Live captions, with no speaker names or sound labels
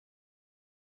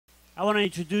I want to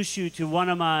introduce you to one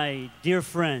of my dear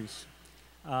friends.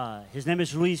 His name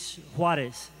is Luis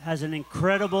Juarez. Has an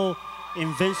incredible,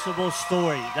 invincible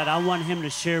story that I want him to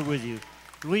share with you.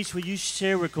 Luis, will you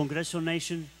share with Congreso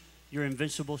Nation your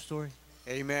invincible story?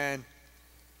 Amen.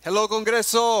 Hello,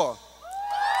 Congreso.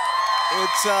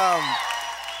 It's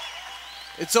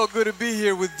it's so good to be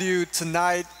here with you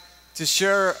tonight to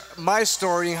share my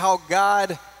story and how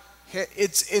God,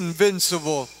 it's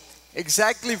invincible.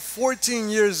 Exactly 14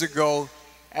 years ago,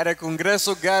 at a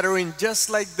Congreso gathering just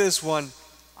like this one,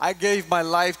 I gave my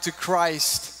life to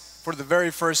Christ for the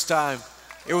very first time.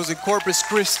 It was in Corpus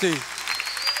Christi.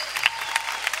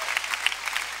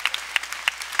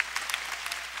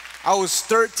 I was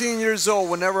 13 years old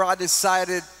whenever I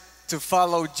decided to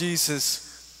follow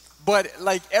Jesus. But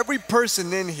like every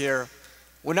person in here,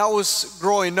 when I was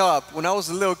growing up, when I was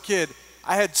a little kid,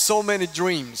 I had so many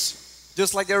dreams.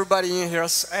 Just like everybody in here,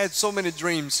 I had so many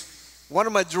dreams. One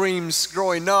of my dreams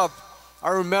growing up, I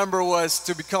remember, was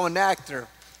to become an actor.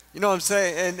 You know what I'm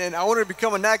saying? And I wanted to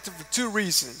become an actor for two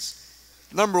reasons.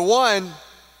 Number one,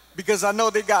 because I know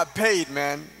they got paid,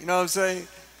 man. You know what I'm saying?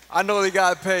 I know they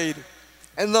got paid.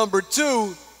 And number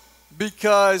two,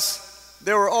 because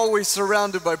they were always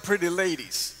surrounded by pretty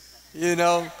ladies, you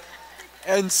know?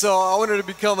 And so I wanted to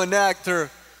become an actor.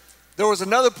 There was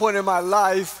another point in my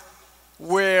life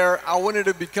where I wanted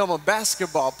to become a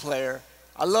basketball player.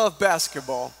 I love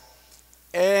basketball.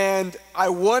 And I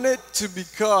wanted to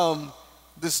become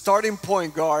the starting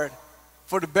point guard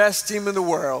for the best team in the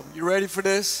world. You ready for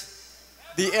this?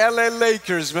 The LA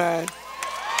Lakers, man.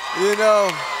 You know,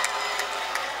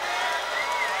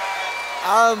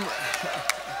 I'm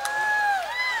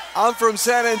from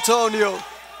San Antonio.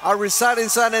 I reside in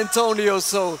San Antonio,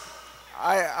 so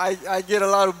I get a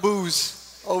lot of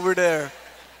booze over there.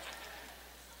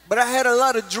 But I had a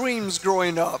lot of dreams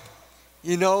growing up,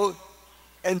 you know,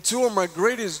 and two of my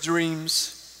greatest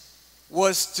dreams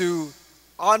was to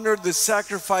honor the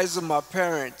sacrifice of my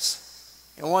parents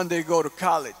and one day go to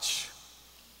college.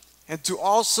 And to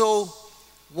also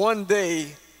one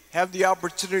day have the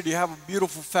opportunity to have a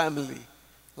beautiful family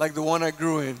like the one I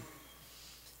grew in.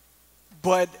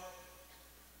 But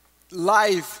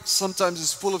life sometimes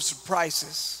is full of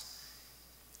surprises.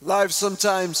 Life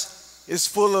sometimes is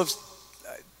full of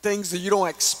things that you don't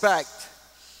expect.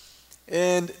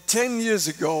 And 10 years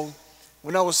ago,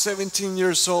 when I was 17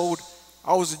 years old,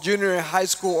 I was a junior in high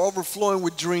school, overflowing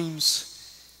with dreams.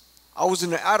 I was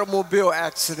in an automobile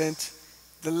accident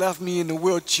that left me in a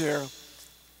wheelchair,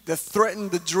 that threatened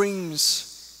the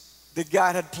dreams that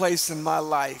God had placed in my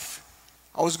life.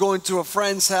 I was going to a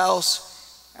friend's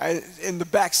house in the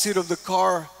back seat of the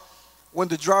car. When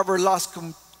the driver lost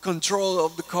control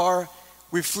of the car,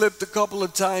 we flipped a couple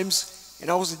of times, and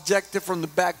I was ejected from the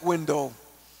back window.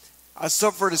 I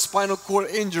suffered a spinal cord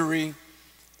injury,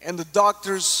 and the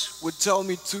doctors would tell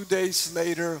me 2 days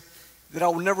later that I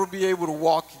would never be able to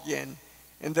walk again,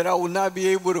 and that I would not be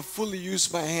able to fully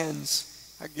use my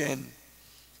hands again.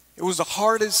 It was the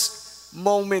hardest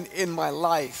moment in my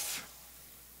life.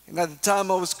 And at the time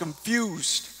I was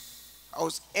confused. I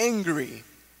was angry.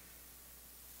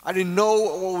 I didn't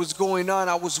know what was going on.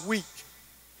 I was weak.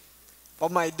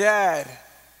 But my dad,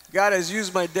 God has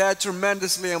used my dad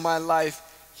tremendously in my life.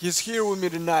 He's here with me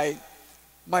tonight.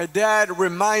 My dad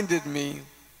reminded me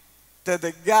that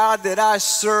the God that I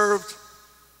served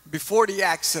before the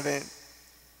accident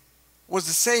was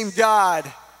the same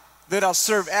God that I'll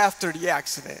serve after the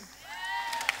accident.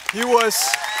 He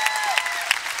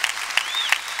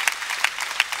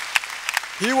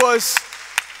was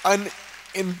an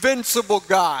invincible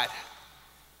God.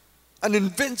 An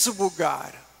invincible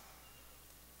God.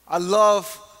 I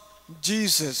love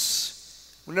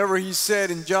Jesus. Whenever he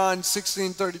said in John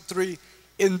 16:33,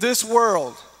 in this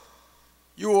world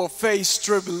you will face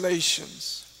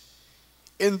tribulations.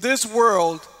 In this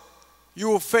world you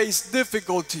will face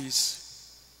difficulties.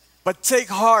 But take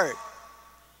heart,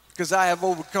 because I have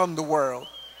overcome the world.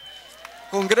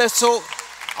 Congreso,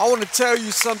 I want to tell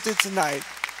you something tonight.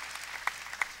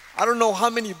 I don't know how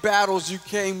many battles you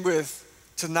came with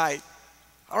tonight.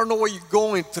 I don't know what you're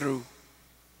going through.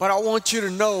 But I want you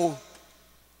to know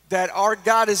that our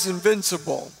God is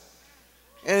invincible.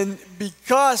 And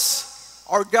because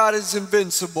our God is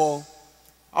invincible,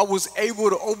 I was able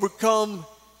to overcome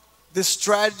this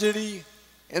tragedy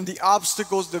and the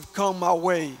obstacles that have come my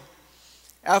way.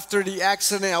 After the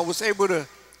accident, I was able to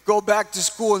go back to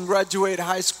school and graduate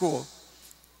high school.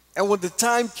 And when the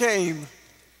time came,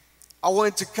 I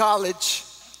went to college.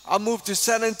 I moved to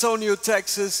San Antonio,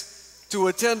 Texas, to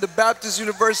attend the Baptist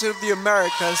University of the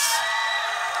Americas.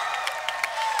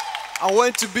 I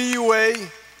went to BUA,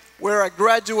 where I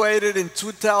graduated in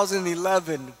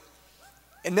 2011.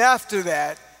 And after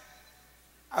that,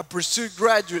 I pursued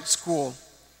graduate school.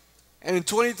 And in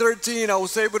 2013, I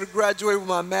was able to graduate with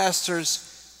my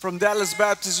master's from Dallas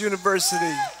Baptist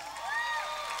University.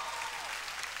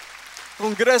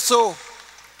 Congreso,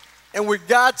 and with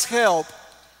God's help,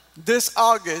 this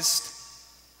August,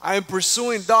 I am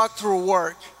pursuing doctoral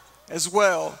work as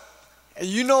well. And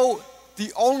you know,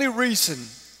 the only reason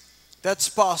that's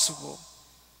possible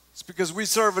is because we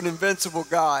serve an invincible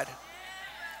God.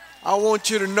 I want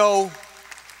you to know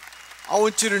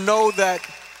that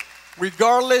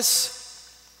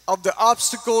regardless of the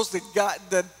obstacles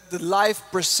that life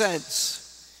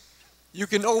presents, you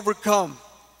can overcome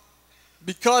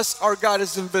because our God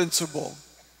is invincible.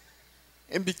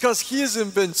 And because He is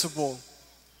invincible,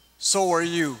 so are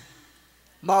you.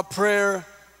 My prayer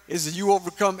is that you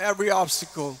overcome every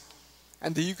obstacle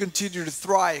and that you continue to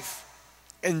thrive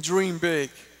and dream big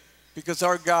because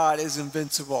our God is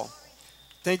invincible.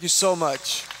 Thank you so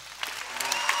much.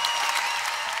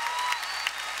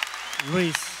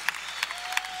 Luis,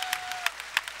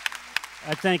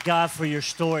 I thank God for your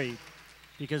story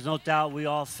because no doubt we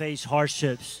all face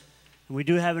hardships. And we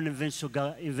do have an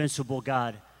invincible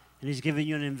God. And He's given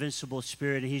you an invincible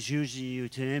spirit, and He's using you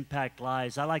to impact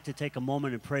lives. I'd like to take a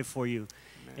moment and pray for you.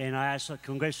 Amen. And I ask the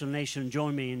Congreso Nation to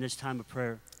join me in this time of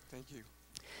prayer. Thank you.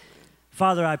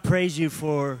 Father, I praise you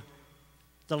for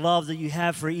the love that you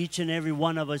have for each and every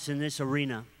one of us in this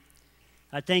arena.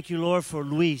 I thank you, Lord, for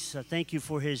Luis. I thank you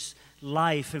for his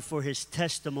life and for his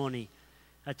testimony.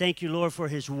 I thank you, Lord, for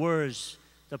his words.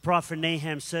 The prophet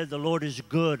Nahum said, the Lord is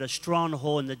good, a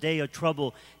stronghold in the day of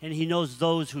trouble, and He knows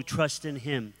those who trust in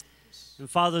Him. And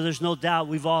Father, there's no doubt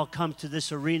we've all come to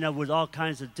this arena with all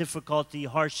kinds of difficulty,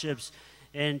 hardships,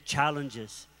 and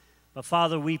challenges. But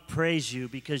Father, we praise you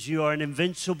because you are an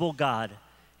invincible God.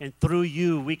 And through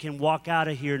you, we can walk out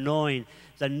of here knowing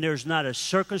that there's not a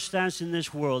circumstance in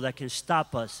this world that can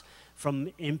stop us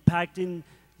from impacting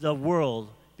the world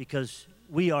because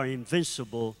we are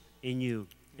invincible in you.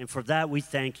 And for that, we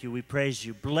thank you. We praise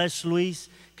you. Bless Luis.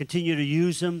 Continue to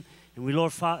use him. And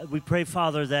we pray,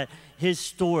 Father, that his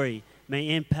story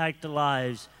may impact the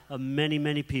lives of many,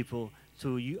 many people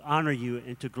to honor you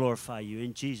and to glorify you.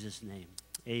 In Jesus' name,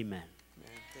 amen.